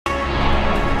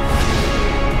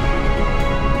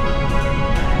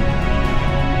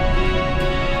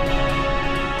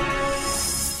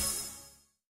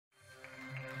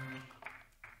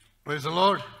Praise the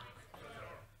Lord.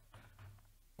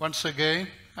 Once again,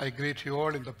 I greet you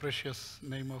all in the precious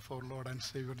name of our Lord and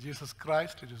Savior Jesus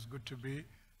Christ. It is good to be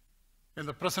in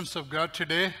the presence of God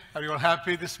today. Are you all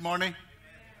happy this morning?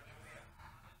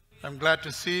 I'm glad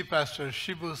to see Pastor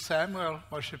Shibu Samuel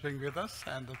worshiping with us,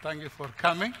 and thank you for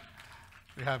coming.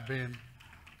 We have been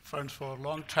friends for a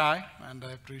long time, and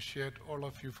I appreciate all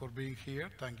of you for being here.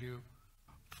 Thank you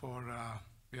for,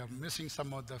 we are missing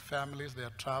some of the families. They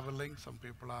are traveling. Some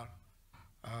people are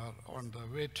on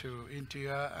the way to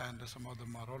India, and some of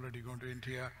them are already going to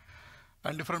India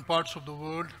and different parts of the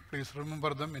world. Please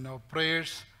remember them in our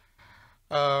prayers.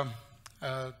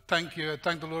 Thank you.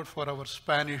 Thank the Lord for our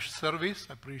Spanish service.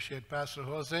 I appreciate Pastor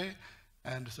Jose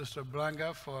and Sister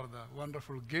Blanca for the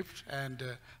wonderful gift and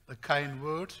the kind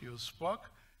words you spoke.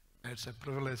 It's a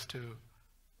privilege to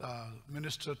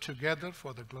minister together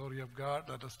for the glory of God.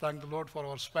 Let us thank the Lord for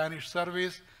our Spanish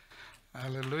service.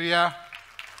 Hallelujah.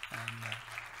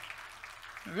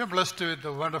 And we are blessed with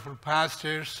the wonderful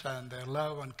pastors, and their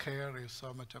love and care is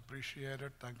so much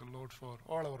appreciated. Thank the Lord for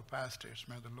all our pastors.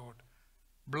 May the Lord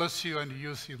bless you and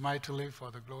use you mightily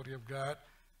for the glory of God.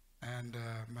 And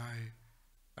my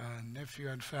nephew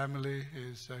and family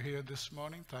is here this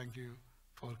morning. Thank you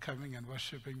for coming and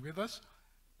worshiping with us.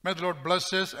 May the Lord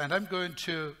bless us. And I'm going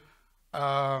to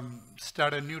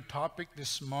start a new topic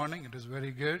this morning. It is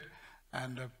very good.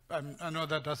 And I know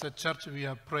that as a church we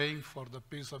are praying for the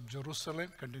peace of Jerusalem.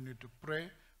 Continue to pray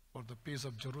for the peace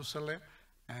of Jerusalem.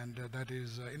 And that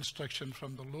is instruction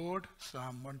from the Lord.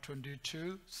 Psalm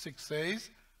 122:6 says,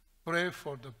 pray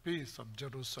for the peace of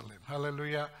Jerusalem.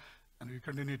 Hallelujah. And we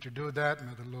continue to do that.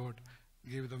 May the Lord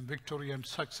give them victory and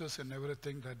success in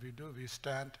everything that we do. We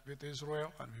stand with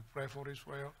Israel and we pray for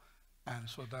Israel. And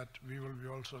so that we will be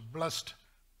also blessed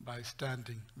by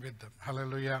standing with them.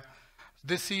 Hallelujah.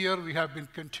 This year we have been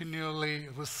continually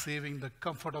receiving the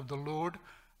comfort of the Lord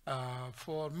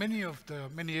for many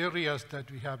areas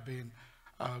that we have been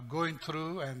going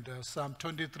through, and Psalm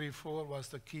 23:4 was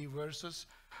the key verse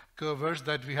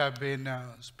that we have been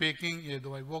speaking.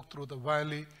 Though I walk through the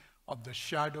valley of the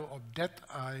shadow of death,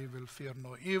 I will fear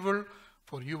no evil,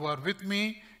 for you are with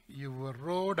me. Your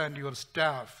rod and your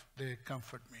staff, they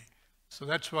comfort me. So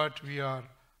that's what we are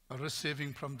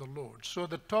receiving from the Lord. So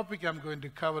the topic I'm going to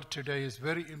cover today is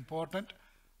very important,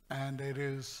 and it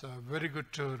is very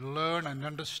good to learn and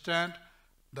understand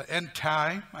the end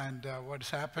time and what's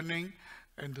happening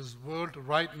in this world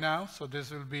right now. So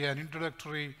this will be an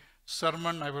introductory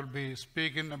sermon. I will be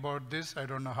speaking about this. I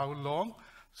don't know how long,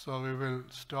 so we will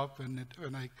stop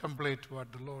when I complete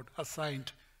what the Lord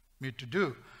assigned me to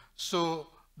do. So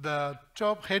the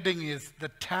top heading is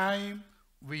the time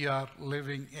we are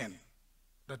living in.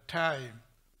 The time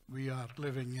we are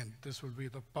living in. This will be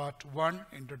the part 1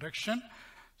 introduction.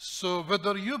 So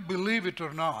whether you believe it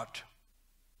or not,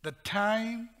 the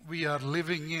time we are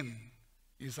living in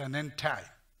is an end time.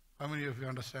 How many of you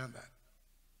understand that?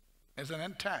 It's an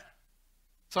end time.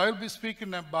 So I'll be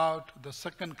speaking about the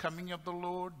second coming of the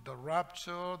Lord, the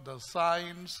rapture, the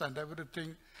signs, and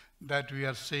everything that we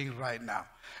are seeing right now.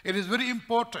 It is very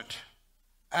important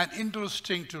and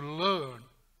interesting to learn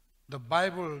the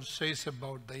Bible says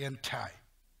about the end time.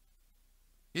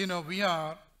 You know, we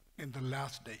are in the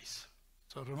last days.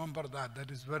 So remember that. That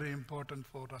is very important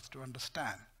for us to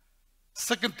understand.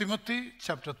 2 Timothy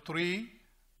chapter 3,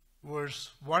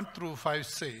 verse 1 through 5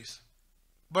 says,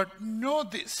 but know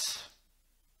this,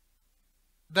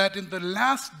 that in the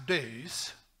last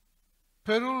days,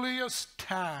 perilous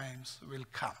times will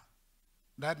come.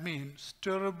 That means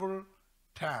terrible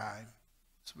times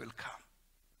will come.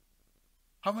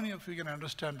 How many of you can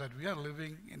understand that we are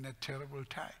living in a terrible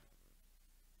time?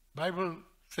 Bible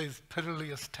says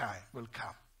perilous time will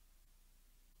come.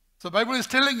 So Bible is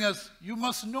telling us, you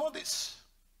must know this.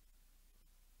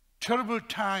 Terrible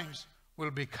times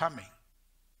will be coming.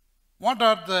 What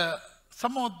are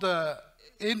some of the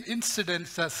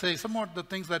incidents that say, some of the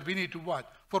things that we need to watch?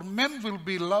 For men will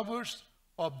be lovers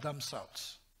of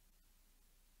themselves.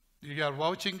 You are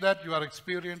watching that, you are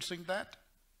experiencing that.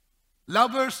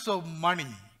 Lovers of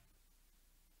money,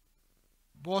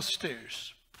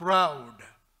 boasters, proud,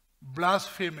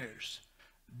 blasphemers,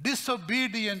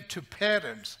 disobedient to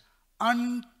parents,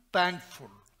 unthankful,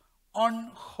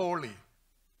 unholy.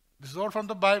 This is all from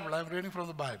the Bible. I'm reading from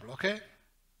the Bible, okay?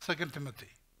 2 Timothy.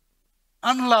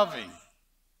 Unloving,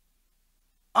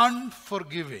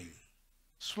 unforgiving,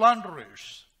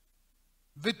 slanderers,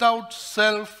 without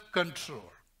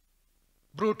self-control,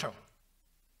 brutal,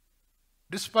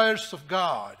 despisers of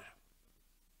God,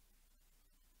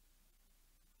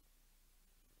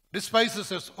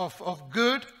 despisers of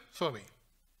good,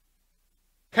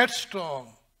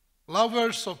 headstrong,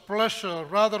 lovers of pleasure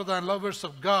rather than lovers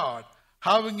of God,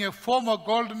 having a form of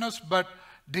godliness but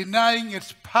denying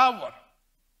its power.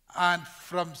 And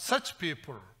from such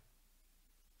people,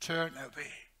 turn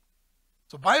away.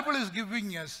 So Bible is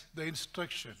giving us the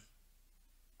instruction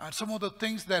and some of the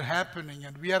things that are happening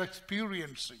and we are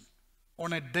experiencing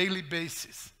on a daily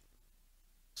basis.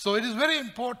 So it is very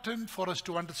important for us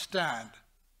to understand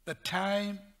the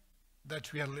time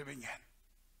that we are living in.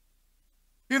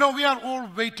 You know, we are all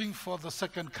waiting for the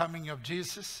second coming of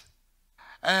Jesus.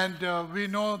 And we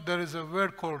know there is a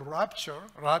word called rapture.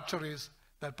 Rapture is,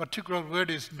 that particular word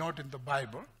is not in the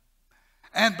Bible.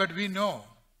 But we know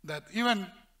that even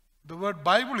the word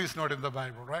Bible is not in the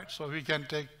Bible, right? So we can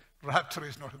take rapture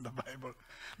is not in the Bible.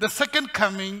 The second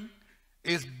coming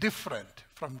is different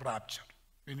from rapture.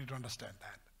 We need to understand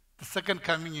that. The second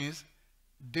coming is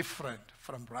different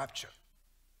from rapture.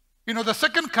 You know, the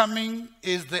second coming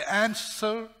is the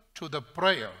answer to the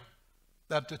prayer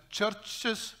that the church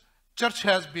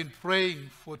has been praying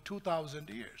for 2,000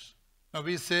 years. Now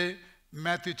we say,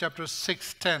 Matthew chapter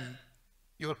 6:10,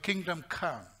 your kingdom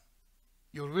come,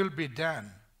 your will be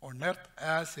done on earth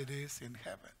as it is in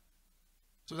heaven.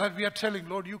 So that we are telling,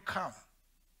 Lord, you come,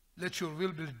 let your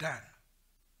will be done.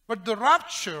 But the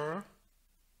rapture,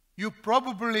 you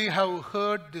probably have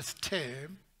heard this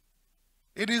term.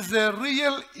 It is a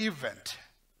real event.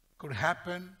 Could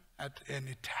happen at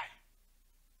any time.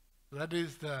 That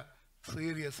is the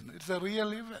seriousness. It's a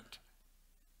real event.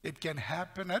 It can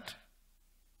happen at,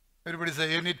 everybody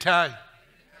say, any time.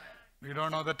 We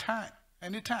don't know the time.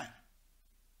 Any time.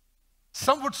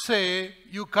 Some would say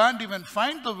you can't even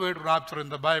find the word rapture in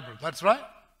the Bible. That's right.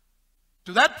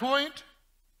 To that point,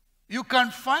 you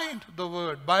can't find the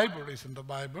word Bible is in the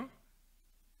Bible.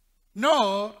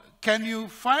 Nor can you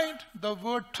find the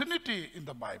word Trinity in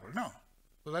the Bible. No.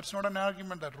 So that's not an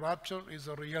argument that rapture is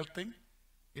a real thing.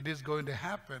 It is going to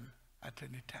happen at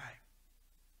any time.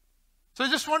 So I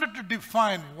just wanted to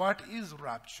define what is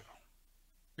rapture.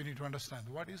 We need to understand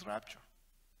what is rapture.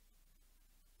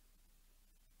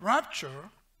 Rapture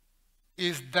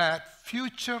is that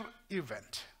future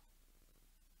event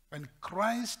when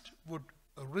Christ would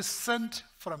descend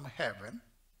from heaven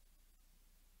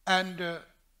and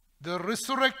they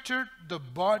resurrected the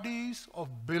bodies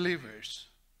of believers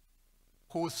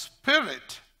whose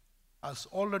spirit has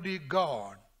already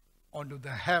gone onto the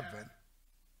heaven,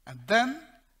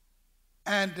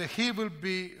 and he will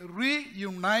be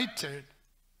reunited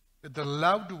with the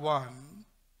loved one,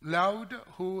 loved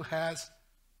who has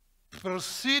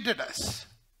preceded us.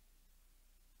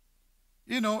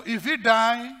 You know, if we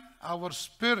die, our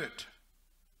spirit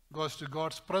goes to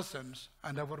God's presence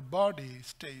and our body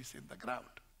stays in the ground.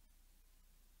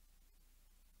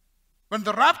 When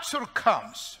the rapture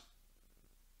comes,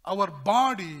 our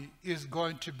body is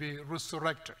going to be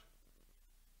resurrected.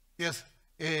 Yes,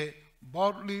 a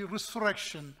bodily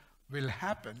resurrection will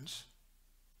happen.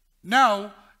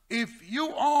 Now, if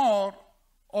you are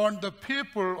on the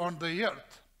people on the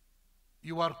earth,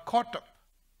 you are caught up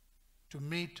to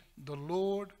meet the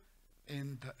Lord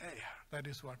in the air. That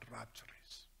is what rapture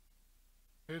is.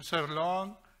 It's a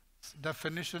long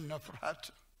definition of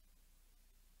rapture.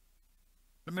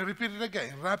 Let me repeat it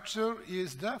again. Rapture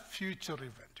is the future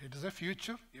event. It is a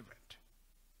future event.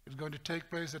 It's going to take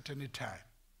place at any time.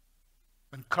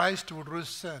 When Christ will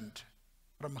descend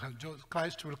from heaven,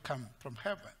 Christ will come from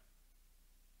heaven.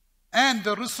 And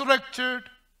the resurrect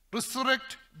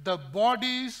the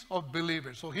bodies of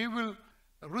believers. So he will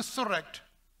resurrect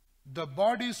the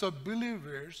bodies of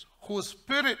believers whose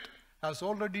spirit has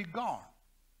already gone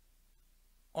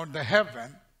on the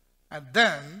heaven,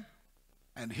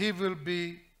 and he will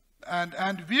be,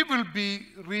 and we will be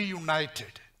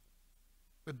reunited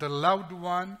with the loved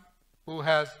one who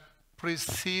has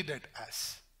preceded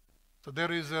us. So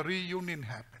there is a reunion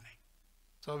happening.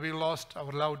 So we lost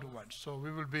our loved ones. So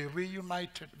we will be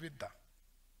reunited with them.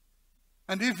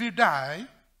 And if we die,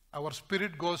 our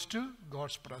spirit goes to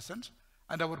God's presence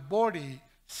and our body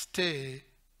stay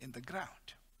in the ground.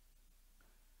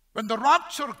 When the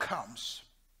rapture comes,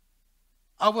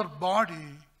 our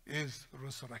body is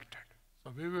resurrected.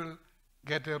 So we will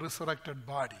get a resurrected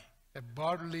body. A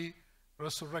bodily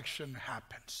resurrection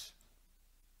happens.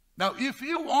 Now, if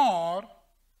you are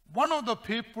one of the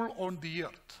people on the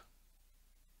earth,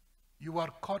 you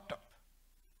are caught up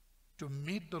to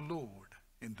meet the Lord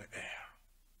in the air.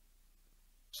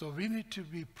 So we need to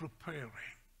be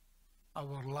preparing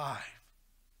our life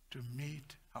to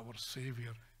meet our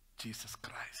Savior, Jesus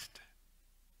Christ.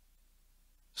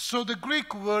 So the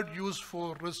Greek word used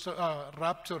for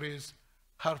rapture is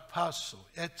harpazo,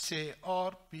 H-A-R-P-A-C-O,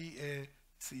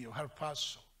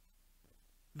 harpazo.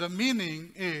 the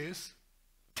meaning is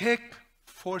take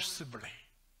forcibly.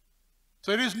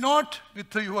 So it is not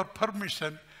with your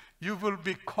permission you will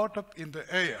be caught up in the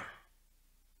air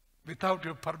without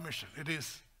your permission. It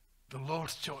is the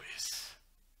Lord's choice.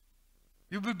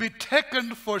 You will be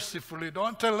taken forcibly.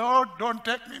 Don't tell Lord, don't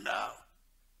take me now.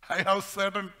 I have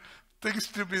certain things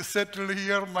to be settled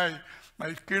here. My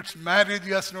kid's marriage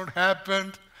has not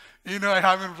happened. I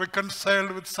haven't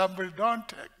reconciled with somebody. Don't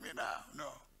take me now. No.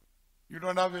 You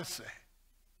don't have a say.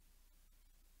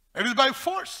 It is by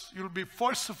force. You'll be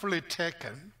forcefully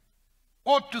taken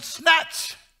or to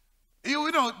snatch.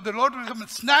 The Lord will come and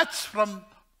snatch from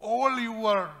all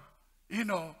your,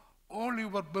 all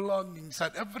your belongings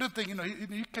and everything.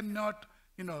 You cannot,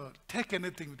 take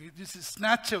anything. This is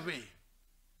snatch away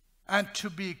and to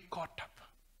be caught up.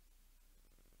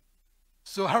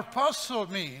 So harpazo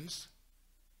means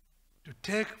to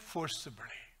take forcibly.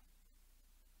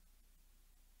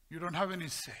 You don't have any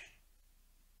say.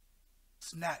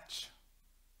 Snatch.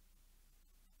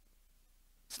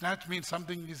 Snatch means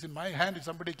something is in my hand. If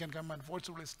somebody can come and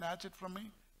forcibly snatch it from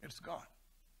me, it's gone.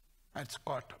 And it's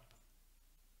caught up.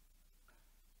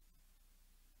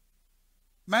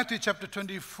 Matthew chapter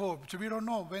 24, which we don't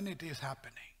know when it is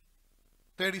happening.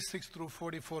 36 through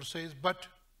 44 says, but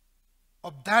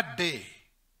of that day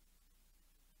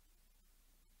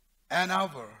and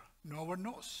hour, no one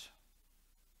knows.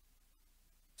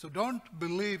 So don't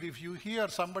believe if you hear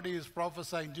somebody is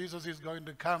prophesying Jesus is going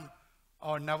to come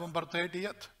on November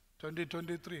 30th,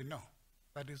 2023. No,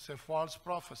 that is a false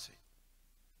prophecy.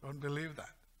 Don't believe that.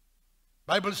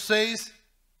 Bible says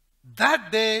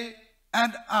that day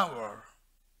and hour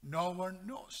no one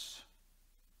knows.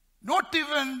 Not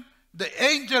even the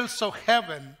angels of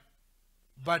heaven,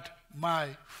 but my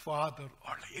Father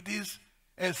only. It is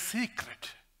a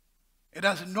secret. It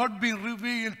has not been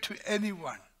revealed to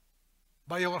anyone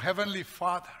by our Heavenly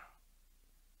Father.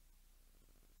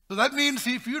 So that means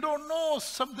if you don't know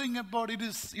something about it,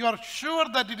 you are sure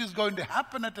that it is going to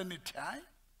happen at any time.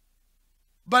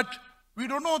 But we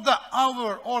don't know the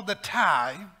hour or the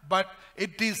time, but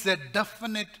it is a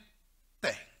definite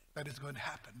thing that is going to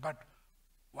happen. But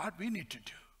what we need to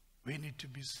do, we need to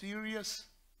be serious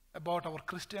about our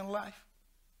Christian life.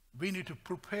 We need to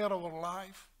prepare our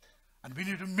life. And we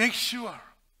need to make sure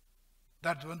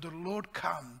that when the Lord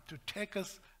comes to take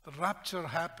us, the rapture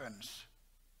happens.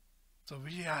 So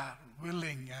we are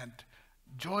willing and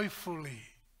joyfully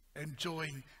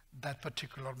enjoying that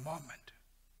particular moment.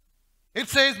 It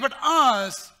says, but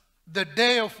as the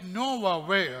day of Noah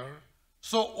were,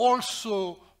 so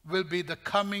also will be the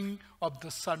coming of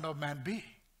the Son of Man be.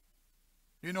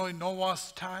 In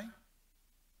Noah's time,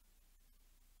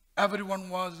 everyone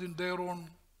was in their own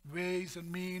ways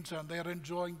and means, and they are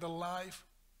enjoying the life.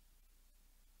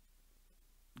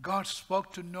 God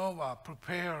spoke to Noah,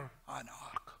 prepare an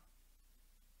ark.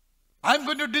 I'm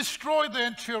going to destroy the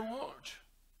entire world.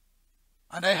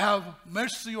 And I have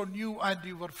mercy on you and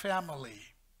your family.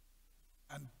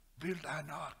 And build an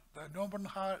ark. No one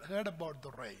heard about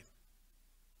the rain.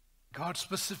 God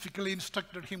specifically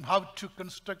instructed him how to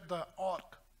construct the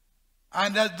ark.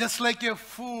 And just like a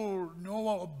fool,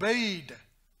 Noah obeyed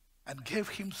and gave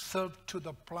himself to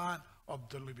the plan of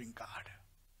the living God.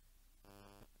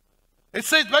 It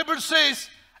says, Bible says,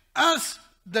 as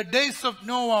the days of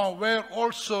Noah were,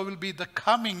 also will be the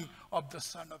coming of the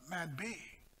Son of Man be.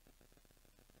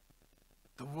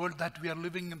 The world that we are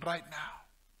living in right now,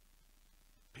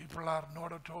 people are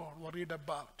not at all worried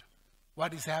about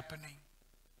what is happening.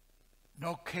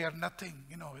 No care, nothing.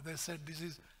 They said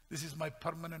this is my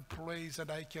permanent place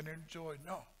and I can enjoy.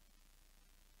 No.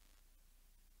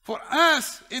 For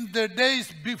us, in the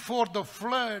days before the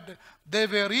flood, they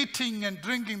were eating and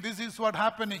drinking. This is what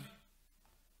happening.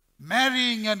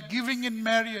 Marrying and giving in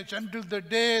marriage until the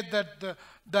day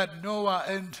that Noah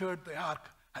entered the ark.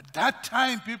 At that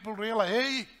time, people realized,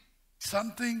 hey,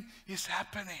 something is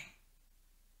happening.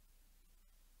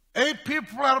 8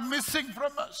 people are missing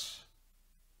from us.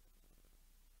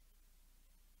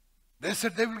 They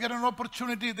said they will get an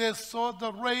opportunity. They saw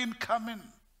the rain coming.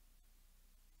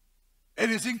 It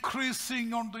is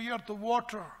increasing on the earth, the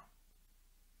water.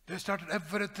 They started,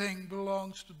 everything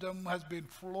belongs to them, has been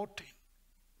floating.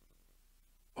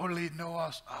 Only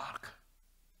Noah's ark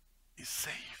is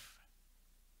safe.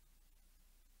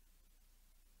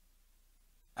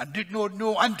 And did not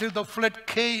know until the flood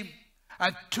came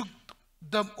and took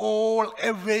them all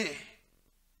away.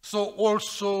 So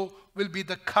also will be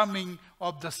the coming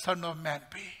of the Son of Man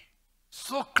be.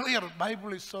 So clear, the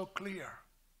Bible is so clear.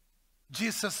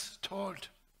 Jesus told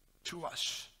to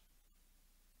us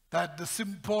that the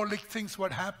symbolic things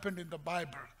what happened in the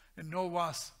Bible in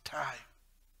Noah's time.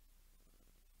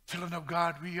 Children of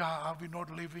God, are we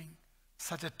not living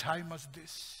such a time as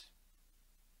this?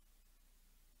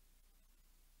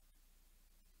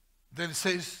 Then it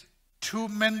says, 2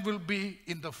 men will be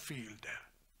in the field.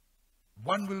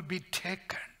 One will be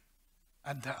taken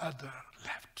and the other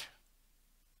left.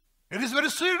 It is very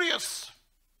serious.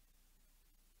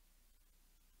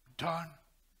 Don't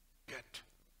get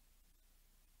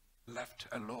left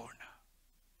alone.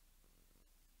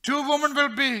 2 women will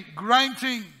be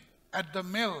grinding at the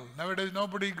mill. Nowadays,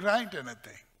 nobody grinds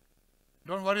anything.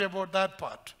 Don't worry about that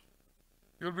part.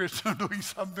 You'll be doing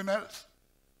something else.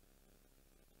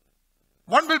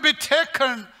 One will be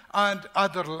taken and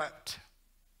other left.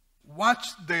 Watch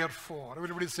therefore.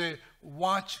 Everybody say,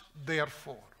 watch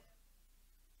therefore.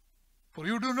 For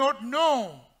you do not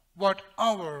know what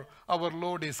hour our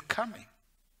Lord is coming.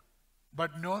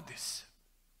 But know this,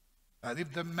 that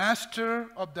if the master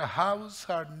of the house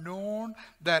had known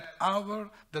that hour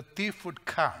the thief would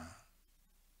come,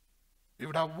 he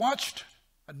would have watched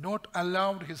and not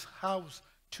allowed his house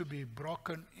to be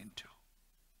broken into.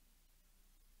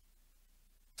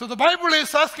 So the Bible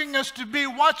is asking us to be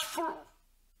watchful,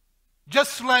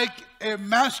 just like a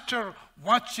master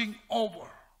watching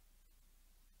over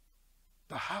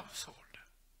the household.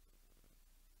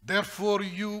 Therefore,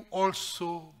 you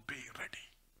also be ready.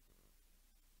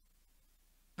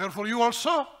 Therefore, you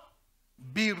also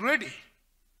be ready.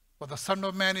 For the Son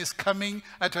of Man is coming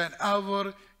at an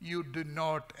hour you do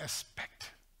not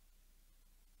expect.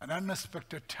 An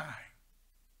unexpected time,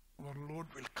 our Lord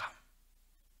will come.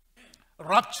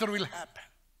 Rapture will happen.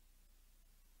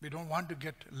 We don't want to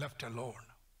get left alone.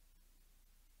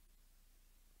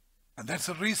 And that's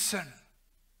the reason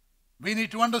we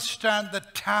need to understand the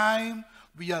time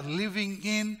we are living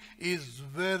in is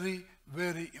very,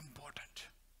 very important.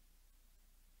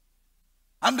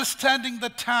 Understanding the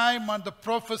time and the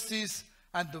prophecies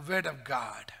and the word of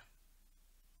God.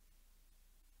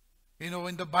 You know,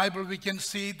 in the Bible we can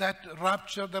see that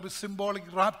rapture, there is symbolic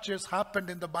raptures happened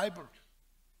in the Bible.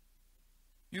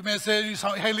 You may say it's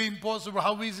highly impossible.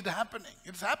 How is it happening?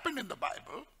 It's happened in the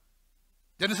Bible.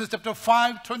 Genesis chapter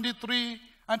 5, 23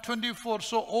 and 24.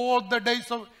 So all the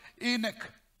days of Enoch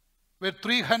were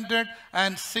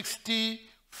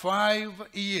 365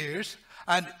 years.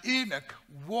 And Enoch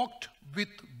walked with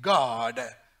God.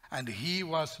 And he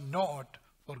was not,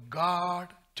 for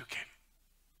God took him.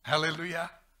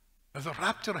 Hallelujah. As a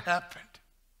rapture happened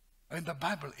in the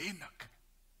Bible, Enoch,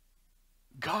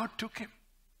 God took him.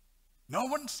 No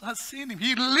one has seen him.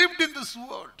 He lived in this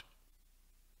world.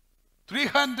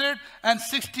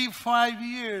 365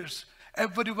 years.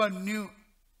 Everyone knew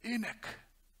Enoch.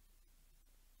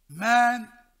 Man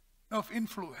of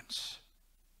influence.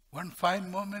 One fine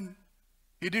moment,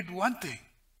 he did one thing.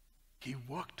 He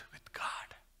walked with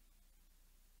God.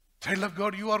 Child of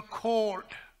God, you are called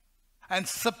and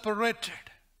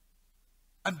separated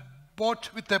and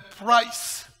bought with a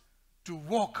price to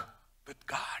walk with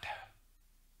God.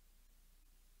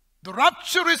 The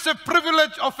rapture is a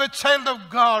privilege of a child of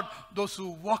God, those who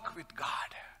walk with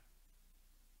God.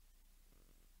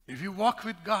 If you walk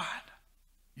with God,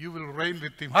 you will reign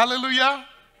with him. Hallelujah.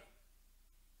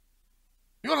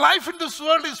 Your life in this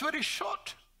world is very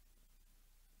short.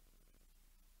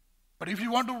 But if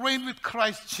you want to reign with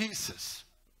Christ Jesus,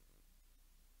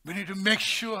 we need to make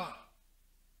sure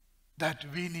that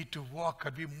we need to walk,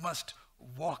 and we must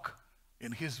walk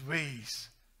in his ways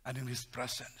and in his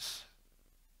presence.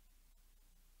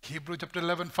 Hebrews chapter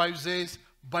 11:5 says,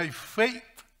 by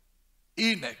faith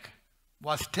Enoch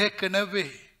was taken away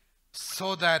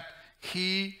so that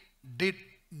he did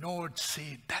not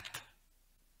see death.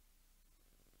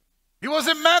 He was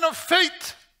a man of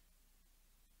faith.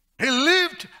 He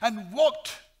lived and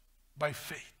walked by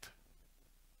faith.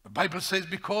 The Bible says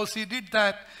because he did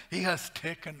that, he has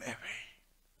taken away.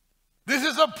 This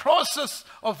is a process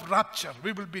of rapture.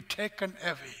 We will be taken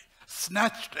away,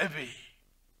 snatched away.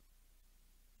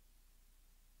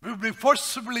 We will be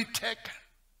forcibly taken.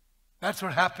 That's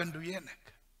what happened to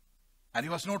Enoch. And he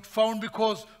was not found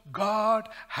because God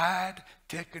had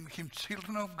taken him.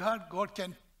 Children of God, God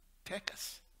can take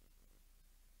us.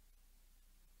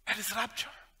 That is rapture.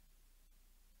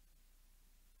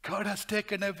 God has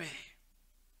taken away.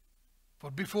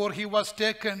 For before he was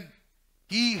taken,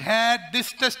 he had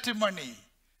this testimony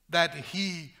that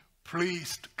he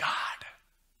pleased God.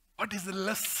 What is the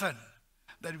lesson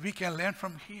that we can learn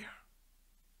from here?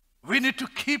 We need to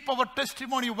keep our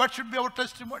testimony. What should be our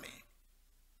testimony?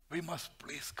 We must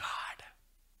please God.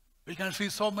 We can see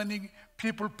so many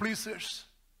people pleasers.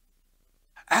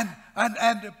 And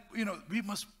you know, we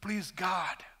must please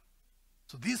God.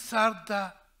 So these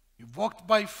are you walked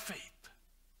by faith.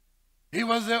 He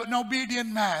was an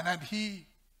obedient man and he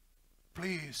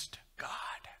pleased God.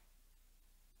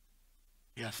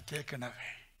 He has taken away.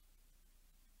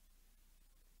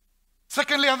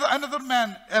 Secondly, another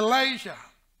man, Elijah,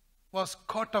 was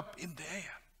caught up in the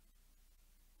air.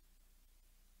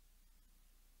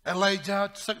 Elijah,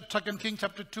 2 Kings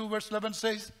chapter 2 verse 11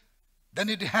 says, then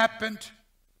it happened,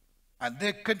 and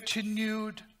they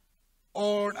continued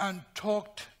on and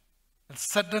talked, and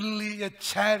suddenly a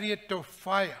chariot of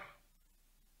fire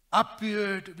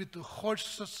appeared with the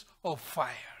horses of fire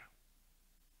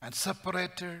and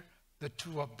separated the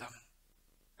two of them.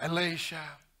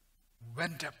 Elisha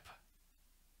went up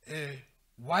a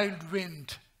wild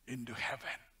wind into heaven,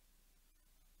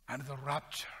 and the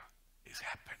rapture is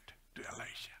happened to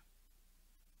Elisha.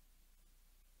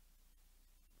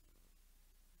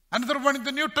 Another one in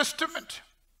the New Testament,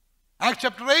 Acts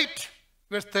chapter 8,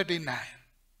 verse 39.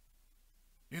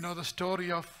 You know the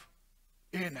story of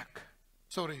Enoch.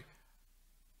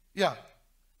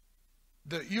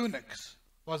 The eunuchs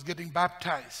was getting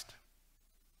baptized.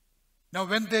 Now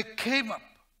when they came up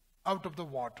out of the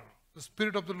water, the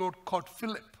Spirit of the Lord called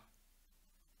Philip.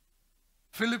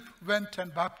 Philip went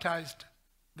and baptized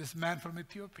this man from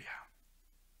Ethiopia.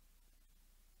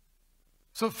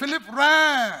 So Philip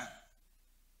ran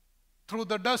through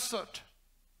the desert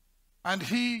and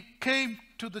he came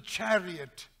to the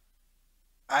chariot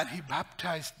and he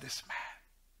baptized this man.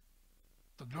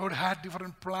 The Lord had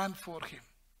different plan for him.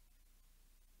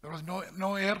 There was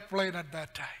no airplane at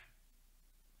that time,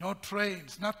 no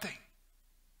trains, nothing.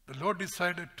 The Lord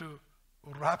decided to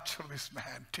rapture this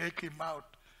man, take him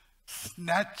out,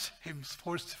 snatch him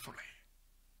forcefully.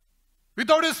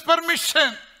 Without his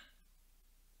permission,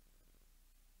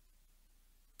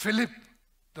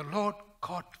 the Lord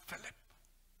caught Philip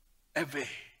away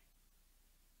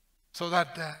so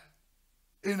that the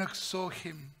eunuch saw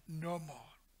him no more.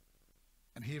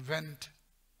 And he went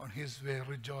on his way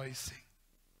rejoicing.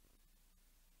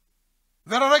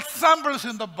 There are examples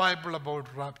in the Bible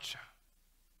about rapture.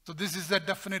 So this is a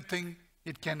definite thing.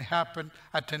 It can happen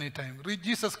at any time. Read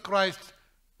Jesus Christ's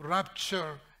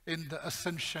rapture in the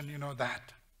ascension, you know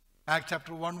that. Acts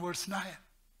chapter 1 verse 9.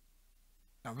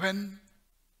 Now when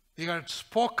he had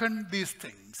spoken these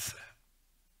things,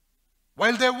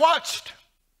 while they watched,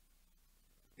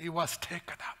 he was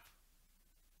taken up.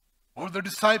 All the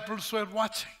disciples were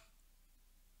watching.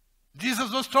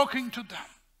 Jesus was talking to them.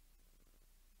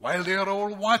 While they are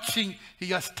all watching, he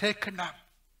has taken up,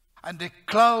 and a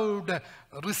cloud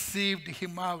received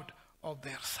him out of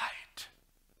their sight.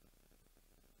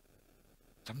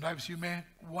 Sometimes you may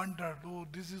wonder, oh,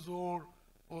 this is all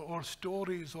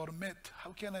stories or myth.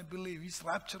 How can I believe his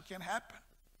rapture can happen?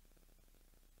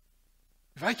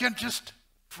 If I can just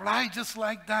fly just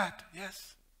like that,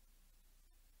 yes.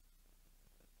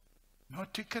 No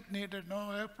ticket needed,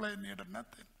 no airplane needed,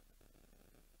 nothing.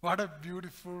 What a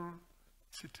beautiful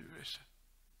situation.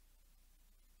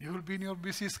 You will be in your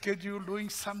busy schedule doing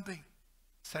something.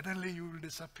 Suddenly you will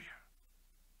disappear.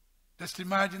 Just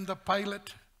imagine the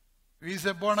pilot. He is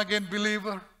a born-again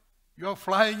believer. You are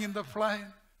flying in the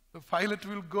plane. The pilot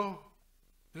will go.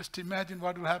 Just imagine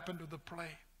what will happen to the plane.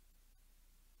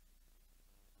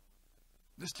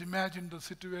 Just imagine the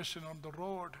situation on the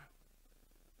road.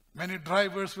 Many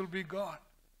drivers will be gone.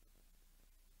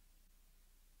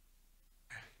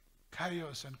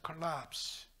 Chaos and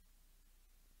collapse.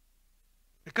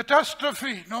 A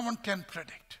catastrophe no one can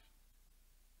predict.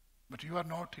 But you are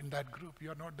not in that group.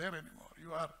 You are not there anymore.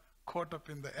 You are caught up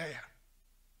in the air.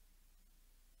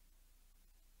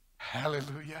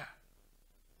 Hallelujah.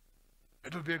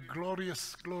 It will be a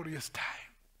glorious, glorious time.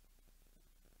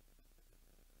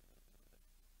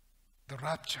 The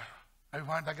rapture. I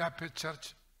want Agape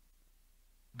Church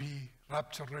be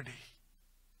rapture ready.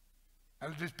 I'll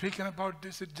be speaking about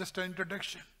this. It's just an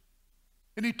introduction.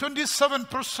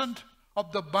 27%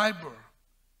 of the Bible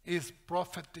is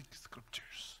prophetic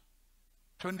scriptures.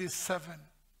 27%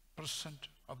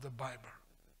 of the Bible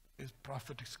is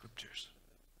prophetic scriptures.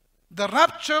 The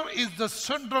rapture is the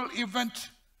central event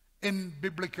in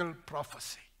biblical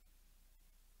prophecy.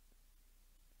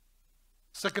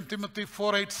 2 Timothy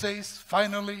 4:8 says,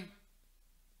 finally,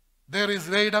 there is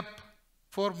laid up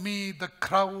for me the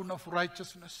crown of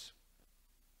righteousness,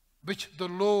 which the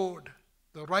Lord,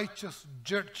 the righteous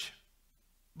judge,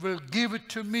 will give it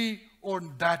to me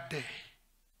on that day.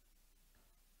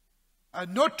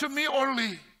 And not to me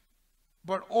only,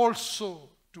 but also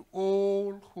to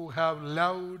all who have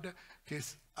loved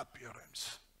his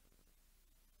appearance.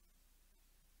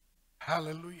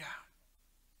 Hallelujah.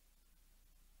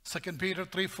 2 Peter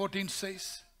 3:14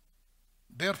 says,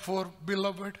 therefore,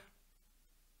 beloved,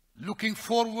 looking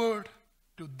forward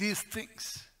to these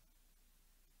things.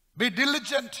 Be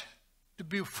diligent to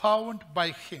be found by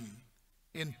him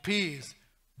in peace,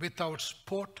 without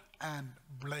spot and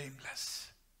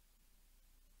blameless.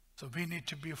 So we need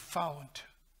to be found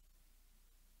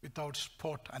without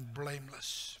spot and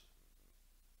blameless.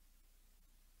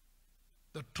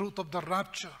 The truth of the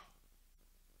rapture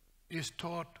is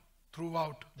taught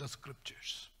throughout the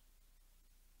scriptures.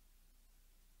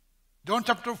 John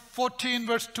chapter 14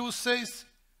 verse 2 says,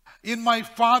 in my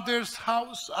Father's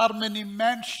house are many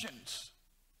mansions.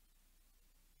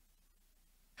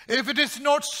 If it is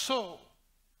not so,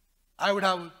 I would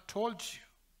have told you.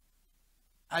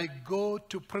 I go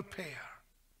to prepare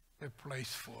a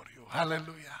place for you.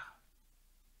 Hallelujah.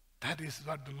 That is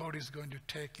what the Lord is going to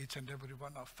take each and every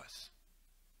one of us.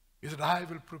 He said, I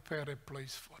will prepare a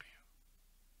place for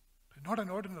you. It's not an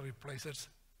ordinary place. It's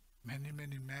many,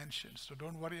 many mansions. So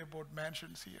don't worry about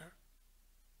mansions here.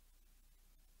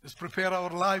 Just prepare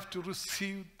our life to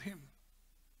receive him.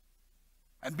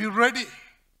 And be ready.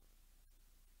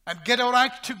 And get our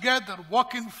act together.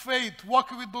 Walk in faith.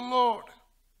 Walk with the Lord.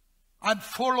 And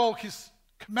follow his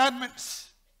commandments.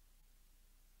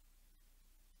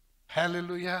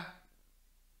 Hallelujah.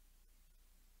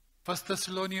 1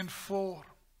 Thessalonians 4,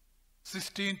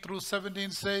 16 through 17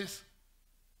 says,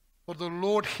 for the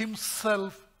Lord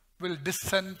himself will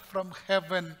descend from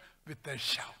heaven with a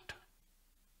shout.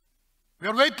 We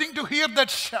are waiting to hear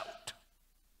that shout.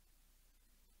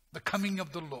 The coming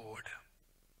of the Lord.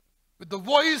 With the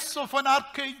voice of an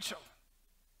archangel.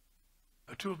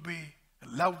 It will be a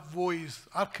loud voice.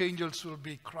 Archangels will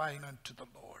be crying unto the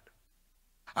Lord.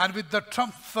 And with the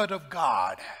trumpet of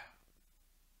God.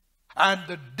 And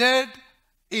the dead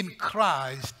in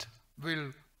Christ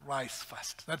will rise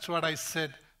first. That's what I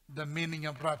said, the meaning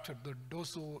of rapture.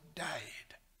 Those who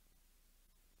died,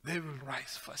 they will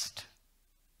rise first.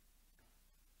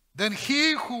 Then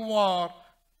he who are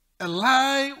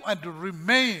alive and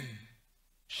remain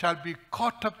shall be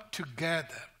caught up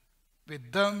together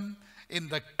with them in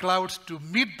the clouds to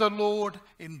meet the Lord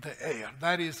in the air.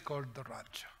 That is called the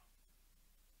rapture.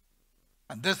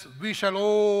 And this we shall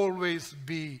always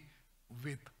be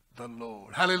with the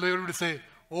Lord. Hallelujah. Everybody say,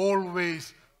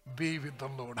 always be with the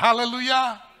Lord.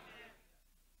 Hallelujah.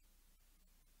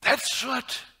 That's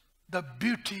what the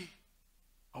beauty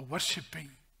of worshiping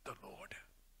the Lord.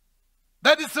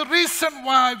 That is the reason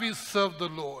why we serve the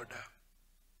Lord.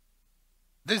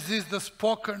 This is the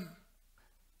spoken,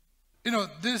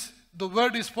 the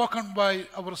word is spoken by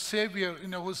our Savior,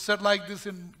 who said like this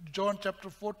in John chapter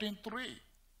 14:3.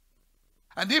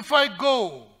 And if I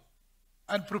go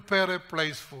and prepare a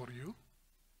place for you,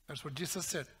 that's what Jesus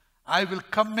said, I will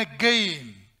come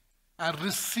again and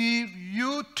receive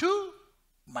you to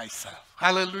myself.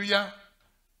 Hallelujah.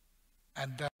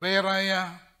 And where I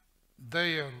am,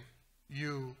 there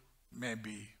you may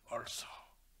be also.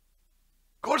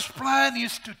 God's plan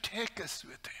is to take us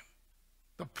with him.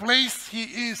 The place he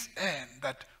is in,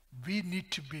 that we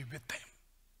need to be with him.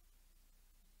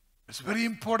 It's very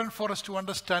important for us to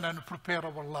understand and prepare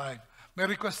our life. May I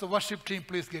request the worship team,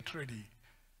 please get ready.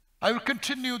 I will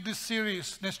continue this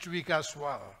series next week as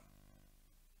well.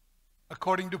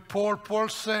 According to Paul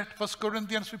said, 1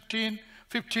 Corinthians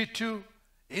 15:52,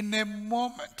 in a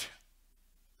moment,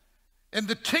 in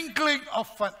the twinkling of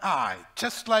an eye,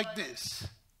 just like this,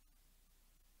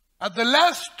 at the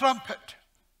last trumpet,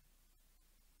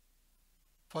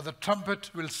 for the trumpet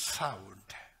will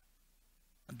sound,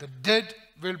 and the dead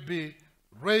will be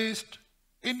raised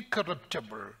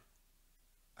incorruptible,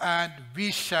 and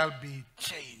we shall be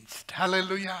changed.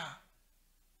 Hallelujah.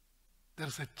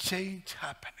 There's a change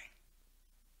happening.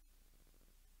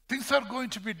 Things are going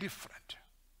to be different.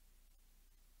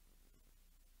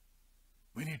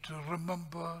 We need to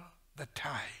remember the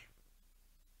time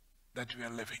that we are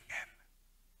living in.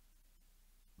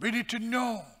 We need to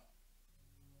know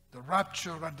the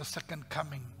rapture and the second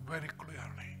coming very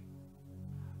clearly.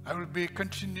 I will be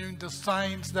continuing the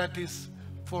signs that is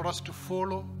for us to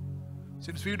follow.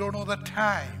 Since we don't know the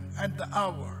time and the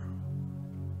hour,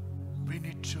 we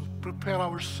need to prepare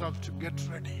ourselves to get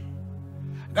ready.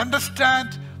 And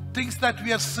understand things that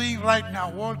we are seeing right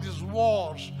now, all these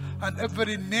wars, and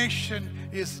every nation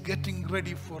is getting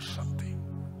ready for something.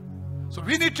 So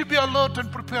we need to be alert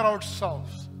and prepare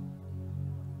ourselves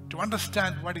to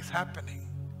understand what is happening.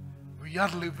 We are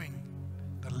living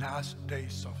the last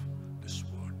days of this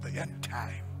world. The end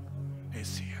time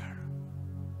is here.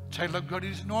 Child of God,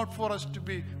 it is not for us to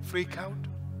be freaked out.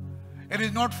 It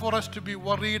is not for us to be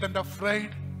worried and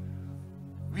afraid.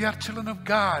 We are children of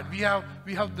God. We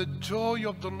have the joy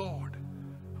of the Lord.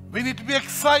 We need to be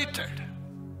excited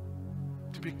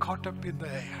to be caught up in the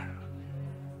air.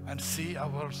 and see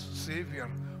our Savior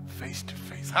face to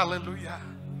face. Hallelujah.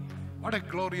 What a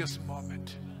glorious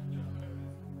moment.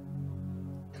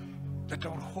 Let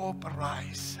our hope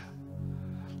arise.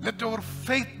 Let our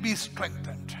faith be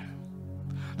strengthened.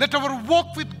 Let our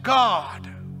walk with God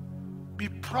be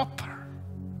proper.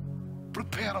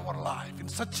 Prepare our life in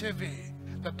such a way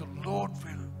that the Lord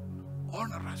will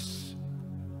honor us.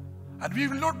 And we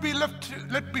will not be left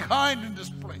behind in this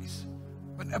place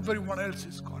when everyone else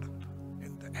is caught up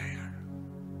in the air.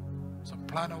 So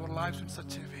plan our lives in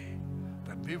such a way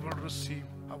that we will receive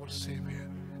our Savior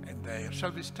in the air.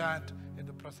 Shall we stand in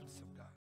the presence of